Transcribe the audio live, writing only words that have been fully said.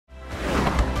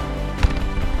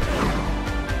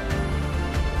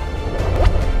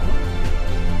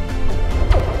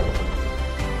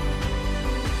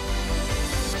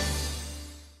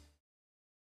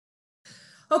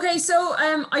Okay, so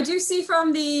I do see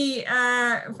from there's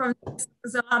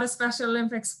a lot of Special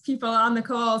Olympics people on the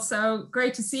call, so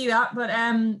great to see that. But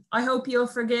I hope you'll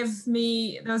forgive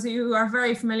me, those of you who are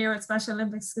very familiar with Special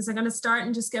Olympics, because I'm going to start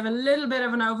and just give a little bit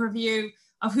of an overview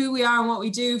of who we are and what we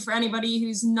do for anybody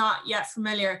who's not yet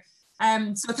familiar.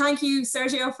 So thank you,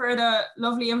 Sergio, for the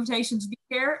lovely invitation to be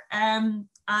here. And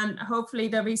hopefully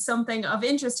there'll be something of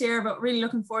interest here, but really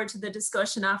looking forward to the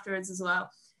discussion afterwards as well.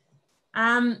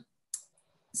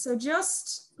 So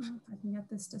just, if I can get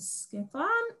this to skip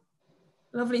on.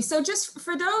 Lovely. So just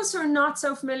for those who are not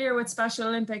so familiar with Special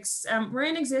Olympics, we're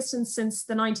in existence since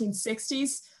the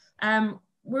 1960s.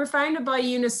 We're founded by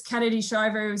Eunice Kennedy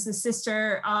Shriver, who's the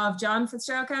sister of John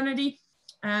Fitzgerald Kennedy,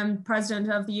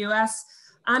 president of the US.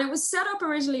 And it was set up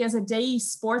originally as a day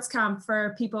sports camp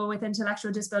for people with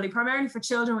intellectual disability, primarily for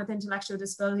children with intellectual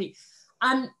disability.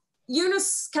 And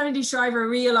Eunice Kennedy Shriver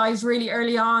realized really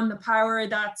early on the power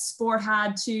that sport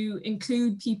had to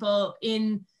include people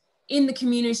in the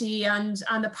community and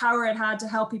the power it had to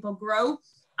help people grow.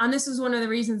 And this was one of the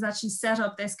reasons that she set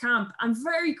up this camp. And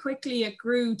very quickly it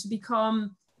grew to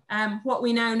become what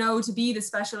we now know to be the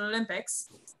Special Olympics.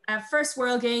 First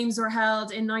World Games were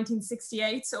held in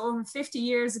 1968, so over 50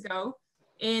 years ago,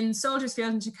 in Soldiers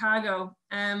Field in Chicago,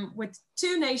 with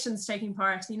 2 nations taking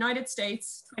part: the United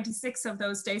States, 26 of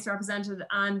those states represented,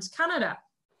 and Canada.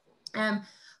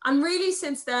 And really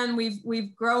since then,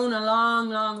 we've grown a long,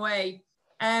 long way.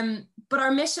 But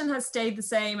our mission has stayed the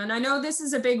same. And I know this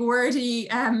is a big wordy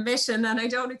mission, and I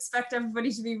don't expect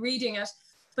everybody to be reading it.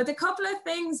 But the couple of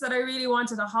things that I really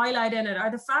wanted to highlight in it are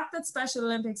the fact that Special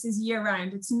Olympics is year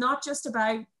round. It's not just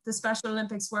about the Special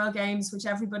Olympics World Games, which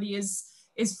everybody is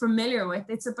familiar with.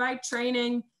 It's about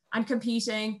training and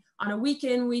competing on a week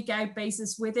in, week out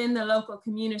basis within the local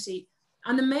community.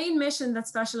 And the main mission that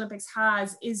Special Olympics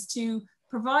has is to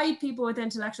provide people with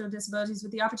intellectual disabilities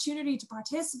with the opportunity to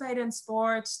participate in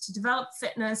sport, to develop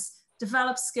fitness,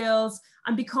 develop skills,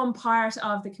 and become part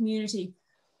of the community.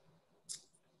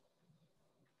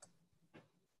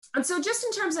 And so just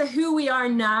in terms of who we are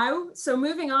now, so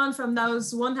moving on from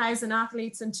those 1,000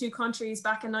 athletes in 2 countries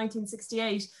back in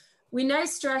 1968, we now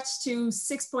stretch to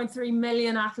 6.3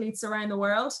 million athletes around the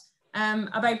world,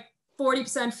 about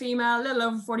 40% female, a little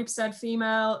over 40%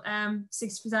 female,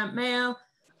 60% male.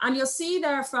 And you'll see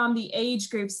there from the age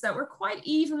groups that we're quite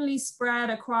evenly spread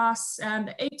across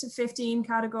the 8 to 15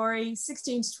 category,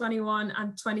 16 to 21,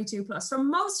 and 22 plus. So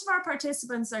most of our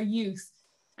participants are youth.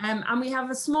 And we have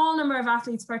a small number of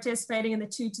athletes participating in the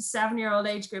 2 to 7-year-old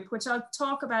age group, which I'll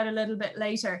talk about a little bit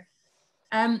later.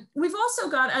 We've also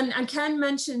got, and Ken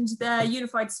mentioned the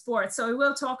unified sport, so I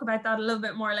will talk about that a little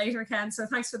bit more later, Ken, so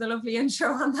thanks for the lovely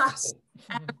intro on that.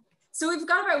 So we've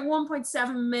got about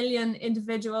 1.7 million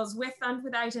individuals with and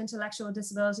without intellectual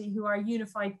disability who are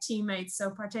unified teammates, so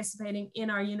participating in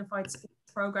our unified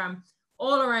sports program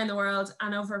all around the world,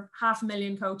 and over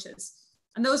 500,000 coaches.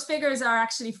 And those figures are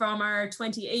actually from our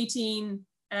 2018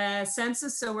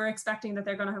 census, so we're expecting that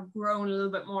they're going to have grown a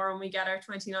little bit more when we get our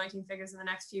 2019 figures in the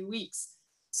next few weeks.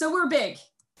 So we're big.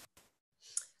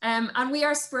 And we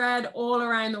are spread all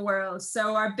around the world.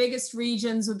 So our biggest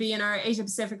regions would be in our Asia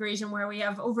Pacific region, where we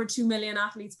have over 2 million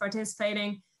athletes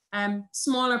participating,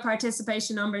 smaller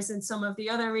participation numbers in some of the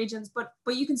other regions, but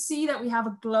you can see that we have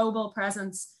a global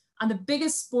presence. And the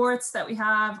biggest sports that we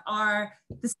have are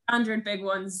the standard big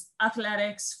ones: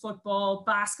 athletics, football,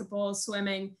 basketball,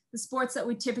 swimming, the sports that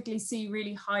we typically see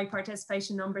really high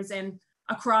participation numbers in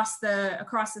across the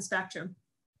spectrum.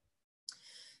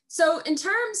 So in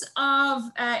terms of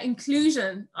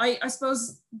inclusion, I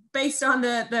suppose based on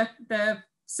the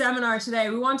seminar today,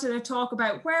 we wanted to talk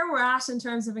about where we're at in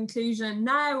terms of inclusion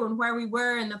now and where we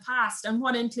were in the past, and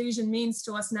what inclusion means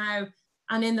to us now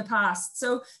and in the past.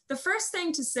 So the first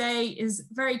thing to say is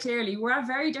very clearly, we're at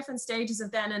very different stages of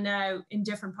then and now in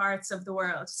different parts of the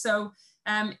world. So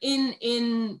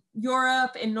in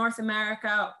Europe, in North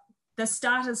America, the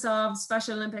status of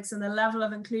Special Olympics and the level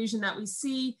of inclusion that we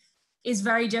see is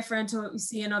very different to what we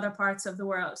see in other parts of the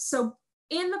world. So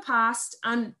in the past,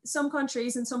 and some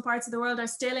countries in some parts of the world are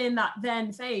still in that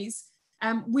then phase,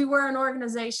 we were an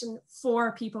organization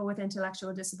for people with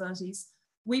intellectual disabilities.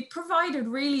 We provided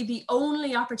really the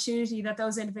only opportunity that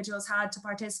those individuals had to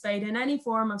participate in any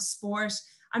form of sport,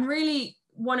 and really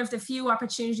one of the few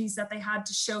opportunities that they had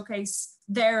to showcase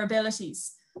their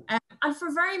abilities. And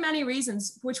for very many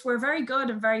reasons, which were very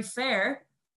good and very fair,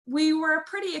 we were a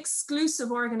pretty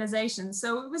exclusive organization.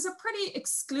 So it was a pretty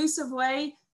exclusive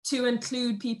way to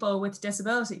include people with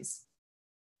disabilities.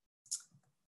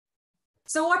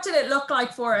 So what did it look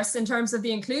like for us in terms of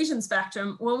the inclusion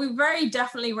spectrum? Well, we very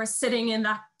definitely were sitting in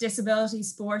that disability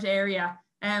sport area.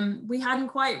 We hadn't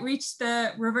quite reached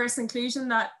the reverse inclusion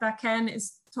that Ken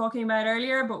is talking about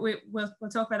earlier, but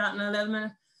we'll talk about that in a little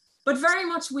minute. But very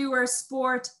much we were a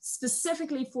sport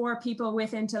specifically for people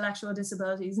with intellectual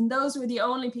disabilities. And those were the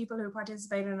only people who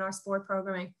participated in our sport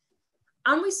programming.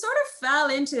 And we sort of fell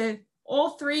into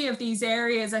all three of these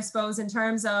areas, I suppose, in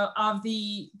terms of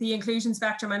the inclusion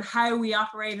spectrum and how we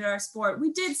operated our sport.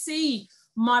 We did see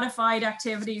modified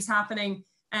activities happening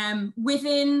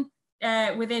within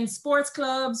sports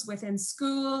clubs, within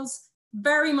schools,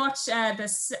 very much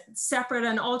the separate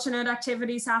and alternate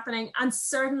activities happening, and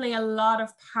certainly a lot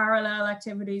of parallel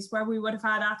activities where we would have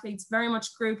had athletes very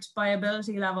much grouped by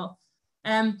ability level.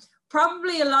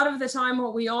 Probably a lot of the time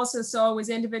what we also saw was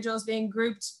individuals being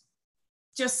grouped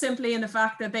just simply in the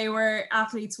fact that they were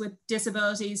athletes with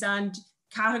disabilities and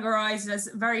categorized as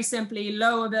very simply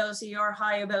low ability or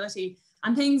high ability.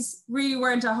 And things really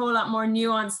weren't a whole lot more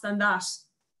nuanced than that.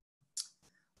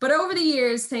 But over the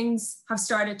years, things have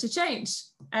started to change.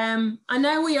 And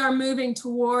now we are moving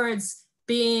towards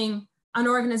being an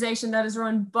organization that is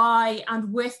run by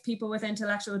and with people with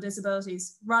intellectual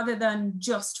disabilities rather than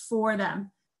just for them.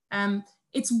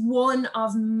 It's one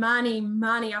of many,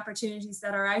 many opportunities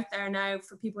that are out there now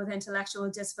for people with intellectual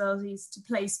disabilities to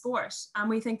play sport. And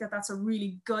we think that that's a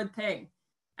really good thing.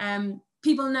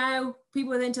 People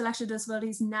with intellectual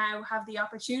disabilities now have the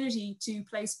opportunity to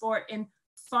play sport in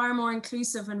far more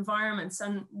inclusive environments.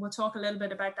 And we'll talk a little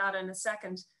bit about that in a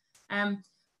second.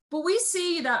 But we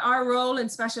see that our role in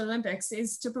Special Olympics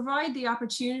is to provide the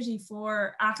opportunity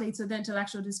for athletes with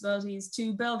intellectual disabilities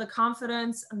to build the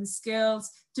confidence and the skills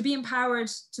to be empowered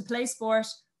to play sport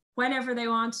whenever they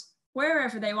want,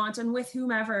 wherever they want, and with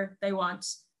whomever they want.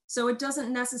 So it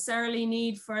doesn't necessarily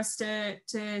need for us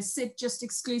to sit just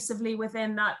exclusively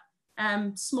within that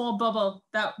small bubble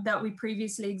that we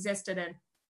previously existed in.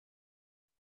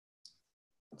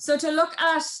 So to look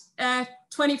at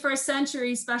 21st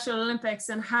century Special Olympics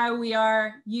and how we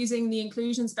are using the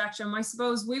inclusion spectrum, I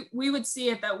suppose we would see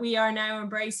it that we are now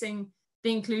embracing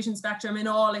the inclusion spectrum in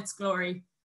all its glory.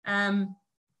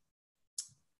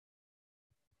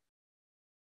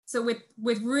 So with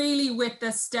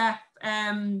the STEP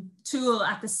tool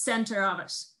at the center of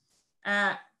it.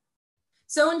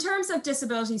 So in terms of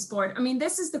disability sport, I mean,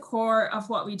 this is the core of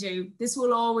what we do. This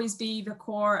will always be the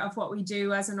core of what we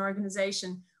do as an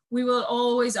organization. We will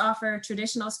always offer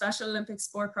traditional Special Olympics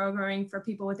sport programming for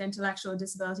people with intellectual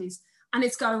disabilities. And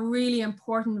it's got a really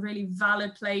important, really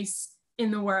valid place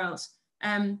in the world.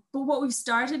 But what we've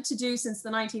started to do since the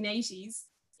 1980s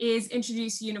is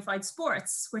introduce unified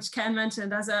sports, which Ken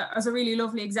mentioned as a really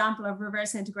lovely example of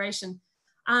reverse integration.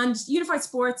 And unified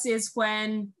sports is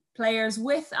when players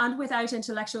with and without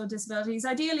intellectual disabilities,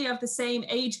 ideally of the same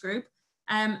age group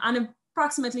and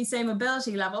approximately same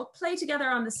ability level, play together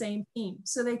on the same team.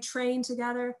 So they train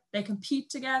together, they compete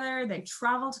together, they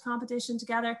travel to competition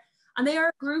together, and they are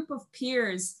a group of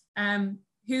peers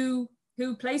who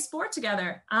play sport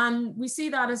together. And we see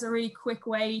that as a really quick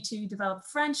way to develop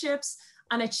friendships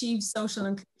and achieve social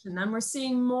inclusion. And we're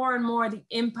seeing more and more the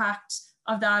impact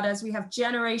of that as we have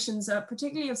generations of,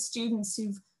 particularly of students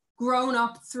who've grown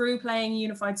up through playing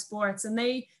unified sports, and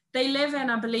they live in,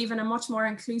 I believe, in a much more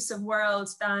inclusive world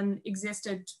than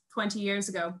existed 20 years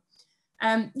ago.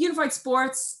 Unified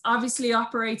sports obviously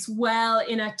operates well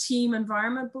in a team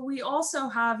environment, but we also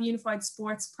have unified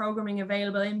sports programming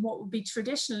available in what would be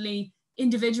traditionally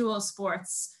individual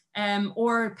sports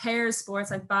or pair sports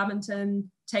like badminton,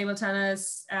 table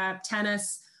tennis,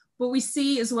 tennis. But we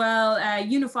see as well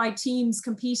unified teams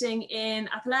competing in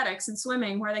athletics and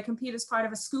swimming, where they compete as part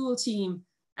of a school team,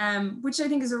 which I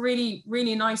think is a really,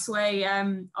 really nice way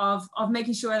of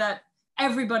making sure that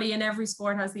everybody in every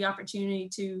sport has the opportunity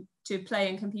to play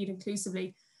and compete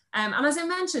inclusively. And as I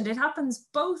mentioned, it happens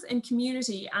both in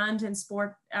community and in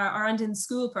sport and in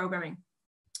school programming.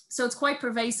 So it's quite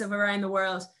pervasive around the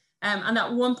world. And that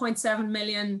 1.7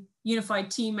 million unified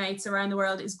teammates around the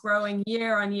world is growing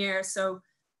year on year. So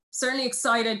certainly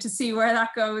excited to see where that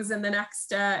goes in the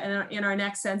next in our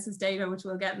next census data, which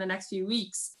we'll get in the next few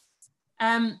weeks.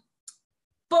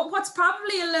 But what's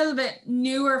probably a little bit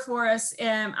newer for us,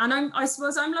 and I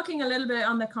suppose I'm looking a little bit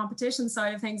on the competition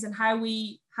side of things and how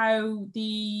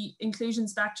the inclusion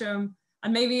spectrum,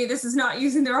 and maybe this is not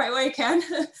using the right way, Ken,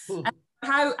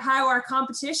 how our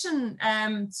competition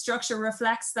structure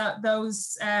reflects that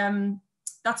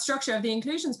structure of the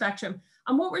inclusion spectrum.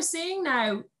 And what we're seeing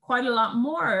now quite a lot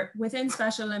more within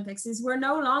Special Olympics is we're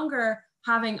no longer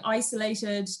having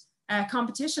isolated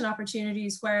competition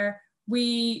opportunities where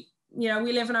we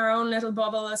live in our own little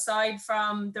bubble aside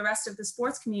from the rest of the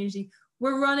sports community.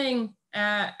 We're running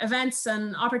events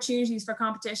and opportunities for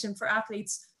competition for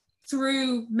athletes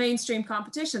through mainstream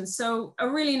competitions. So a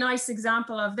really nice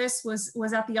example of this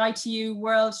was at the ITU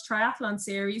World Triathlon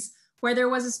Series, where there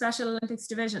was a Special Olympics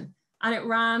division, and it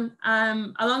ran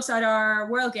alongside our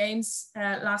World Games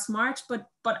last March, but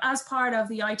as part of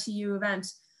the ITU event.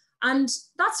 And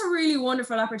that's a really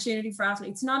wonderful opportunity for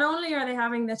athletes. Not only are they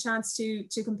having the chance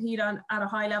to compete at a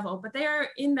high level, but they are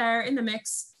in there in the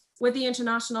mix with the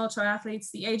international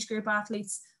triathletes, the age group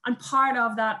athletes, and part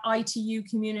of that ITU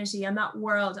community and that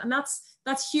world. And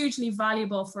that's hugely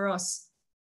valuable for us.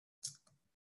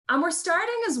 And we're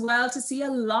starting as well to see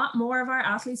a lot more of our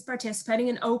athletes participating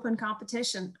in open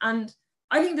competition. And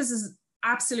I think this is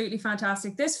absolutely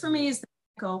fantastic. This for me is the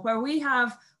goal, where we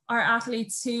have our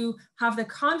athletes who have the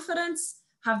confidence,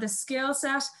 have the skill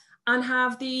set, and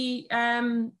have the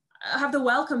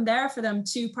welcome there for them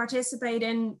to participate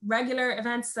in regular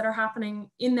events that are happening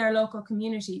in their local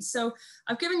communities. So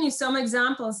I've given you some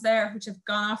examples there, which have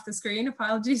gone off the screen,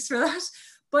 apologies for that.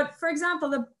 But for example,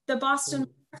 the Boston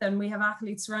Marathon, we have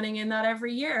athletes running in that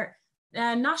every year.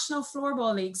 National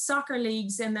floorball leagues, soccer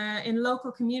leagues in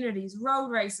local communities, road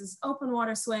races, open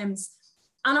water swims.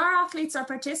 And our athletes are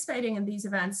participating in these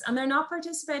events, and they're not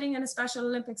participating in a Special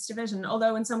Olympics division,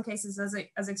 although in some cases,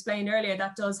 as explained earlier,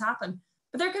 that does happen.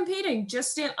 But they're competing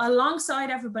just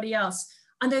alongside everybody else.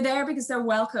 And they're there because they're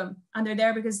welcome, and they're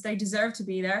there because they deserve to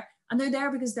be there, and they're there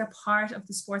because they're part of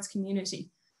the sports community.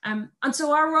 And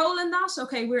so our role in that,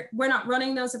 okay, we're not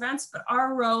running those events, but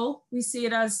our role, we see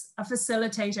it as a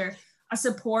facilitator, a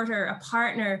supporter, a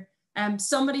partner,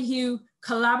 somebody who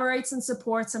collaborates and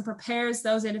supports and prepares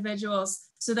those individuals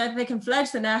so that they can fledge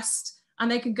the nest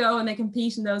and they can go and they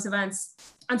compete in those events.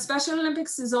 And Special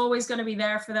Olympics is always going to be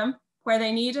there for them, where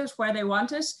they need it, where they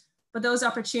want it, but those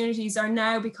opportunities are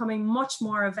now becoming much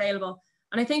more available.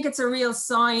 And I think it's a real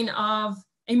sign of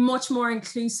a much more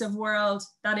inclusive world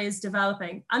that is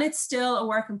developing. And it's still a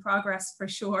work in progress for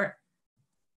sure.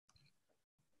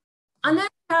 And then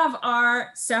we have our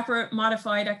separate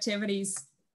modified activities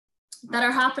that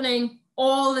are happening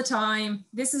all the time.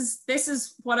 This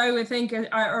is what I would think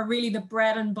are really the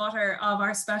bread and butter of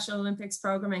our Special Olympics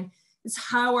programming. It's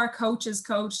how our coaches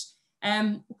coach,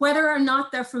 whether or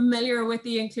not they're familiar with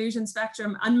the inclusion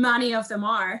spectrum, and many of them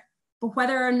are, but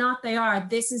whether or not they are,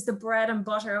 this is the bread and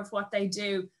butter of what they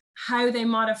do, how they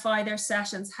modify their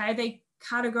sessions, how they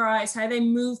categorize, how they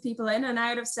move people in and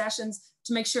out of sessions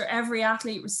to make sure every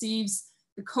athlete receives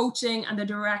the coaching and the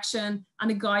direction and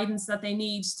the guidance that they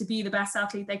need to be the best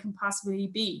athlete they can possibly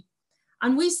be.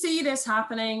 And we see this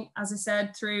happening, as I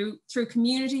said, through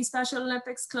community Special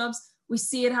Olympics clubs. We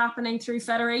see it happening through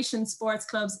federation sports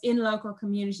clubs in local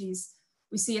communities.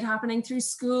 We see it happening through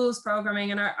schools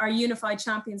programming and our Unified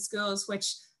Champion Schools,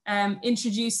 which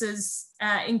introduces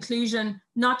inclusion,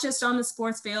 not just on the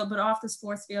sports field, but off the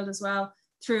sports field as well,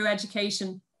 through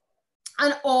education.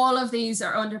 And all of these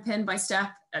are underpinned by STEP.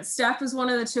 STEP is one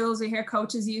of the tools we hear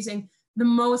coaches using the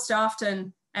most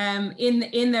often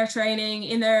in their training,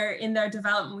 in their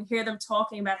development. We hear them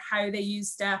talking about how they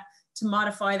use STEP to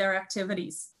modify their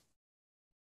activities.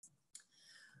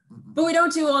 But we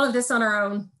don't do all of this on our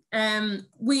own.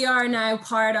 We are now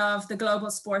part of the global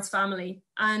sports family.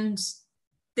 And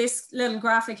this little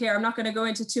graphic here, I'm not going to go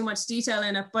into too much detail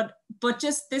in it, but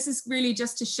this is really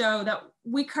just to show that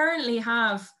we currently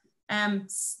have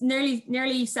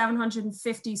nearly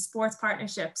 750 sports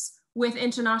partnerships with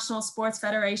international sports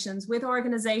federations, with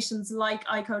organizations like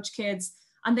iCoach Kids.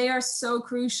 And they are so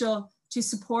crucial to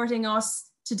supporting us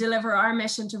to deliver our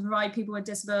mission to provide people with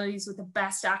disabilities with the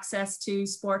best access to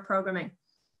sport programming.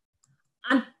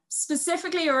 And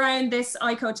specifically around this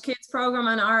iCoach Kids program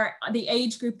and the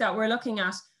age group that we're looking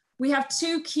at, we have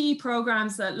two key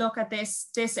programs that look at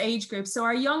this age group. So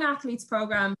our Young Athletes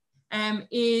program,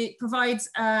 it provides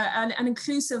an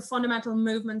inclusive fundamental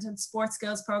movement and sports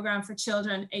skills program for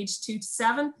children aged 2 to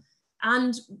 7.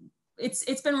 And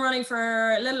it's been running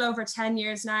for a little over 10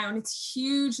 years now, and it's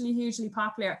hugely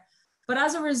popular. But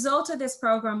as a result of this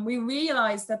program, we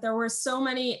realized that there were so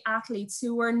many athletes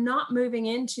who were not moving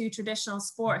into traditional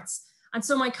sports. And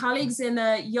so my colleagues in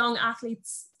the Young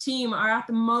Athletes team are at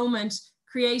the moment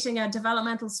creating a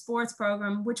developmental sports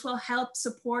program, which will help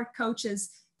support coaches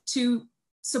to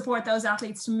support those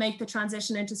athletes to make the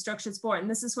transition into structured sport. And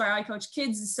this is where iCoach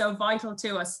Kids is so vital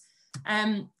to us.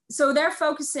 So they're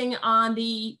focusing on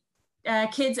the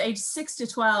kids aged 6 to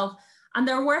 12, and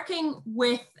they're working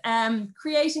with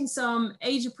creating some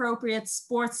age-appropriate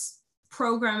sports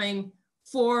programming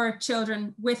for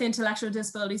children with intellectual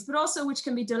disabilities, but also which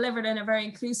can be delivered in a very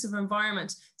inclusive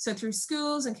environment. So through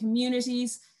schools and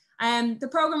communities. The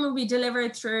program will be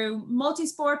delivered through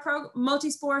multi-sport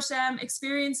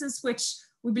experiences, which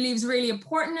we believe is really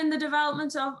important in the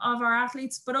development of our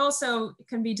athletes, but also it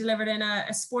can be delivered in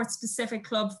a sport-specific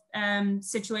club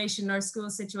situation or school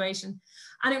situation.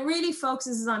 And it really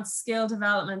focuses on skill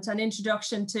development and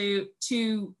introduction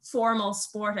to formal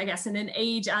sport, I guess, in an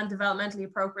age and developmentally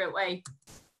appropriate way.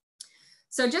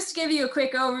 So just to give you a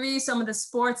quick overview, some of the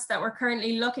sports that we're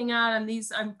currently looking at, and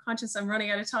these, I'm conscious I'm running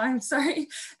out of time, sorry.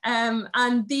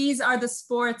 And these are the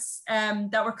sports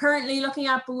that we're currently looking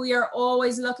at, but we are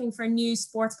always looking for new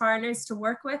sports partners to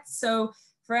work with. So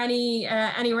for any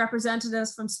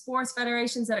representatives from sports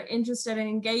federations that are interested in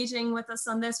engaging with us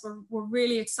on this, we're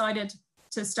really excited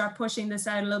to start pushing this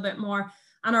out a little bit more.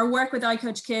 And our work with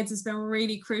iCoach Kids has been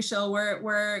really crucial.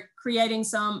 We're creating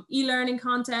some e-learning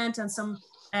content and some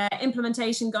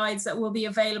implementation guides that will be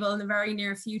available in the very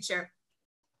near future.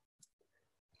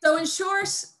 So in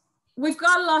short, we've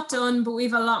got a lot done, but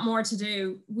we've a lot more to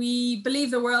do. We believe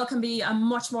the world can be a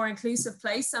much more inclusive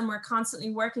place, and we're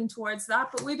constantly working towards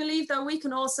that. But we believe that we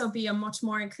can also be a much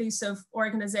more inclusive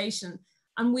organization.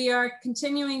 And we are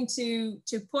continuing to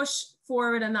push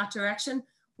forward in that direction.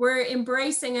 We're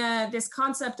embracing this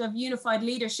concept of unified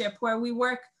leadership, where we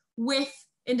work with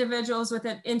individuals with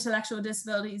intellectual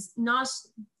disabilities, not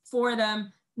for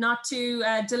them, not to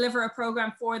deliver a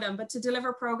program for them, but to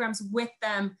deliver programs with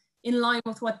them in line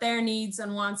with what their needs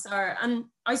and wants are. And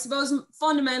I suppose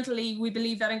fundamentally, we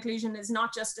believe that inclusion is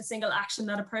not just a single action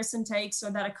that a person takes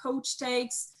or that a coach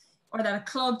takes or that a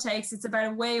club takes. It's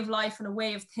about a way of life and a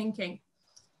way of thinking.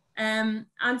 And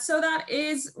so that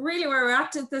is really where we're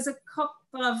at. There's a couple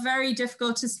of very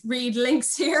difficult to read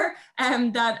links here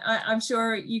that I'm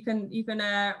sure you can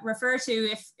refer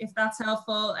to if that's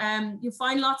helpful. You'll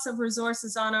find lots of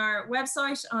resources on our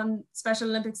website on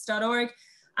specialolympics.org.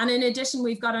 And in addition,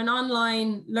 we've got an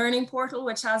online learning portal,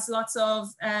 which has lots of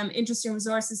interesting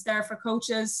resources there for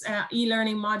coaches,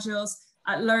 e-learning modules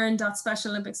at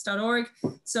learn.specialolympics.org.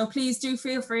 So please do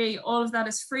feel free. All of that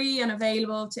is free and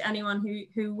available to anyone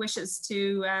who wishes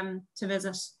to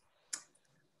visit.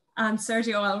 And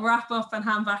Sergio, I'll wrap up and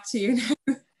hand back to you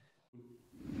now.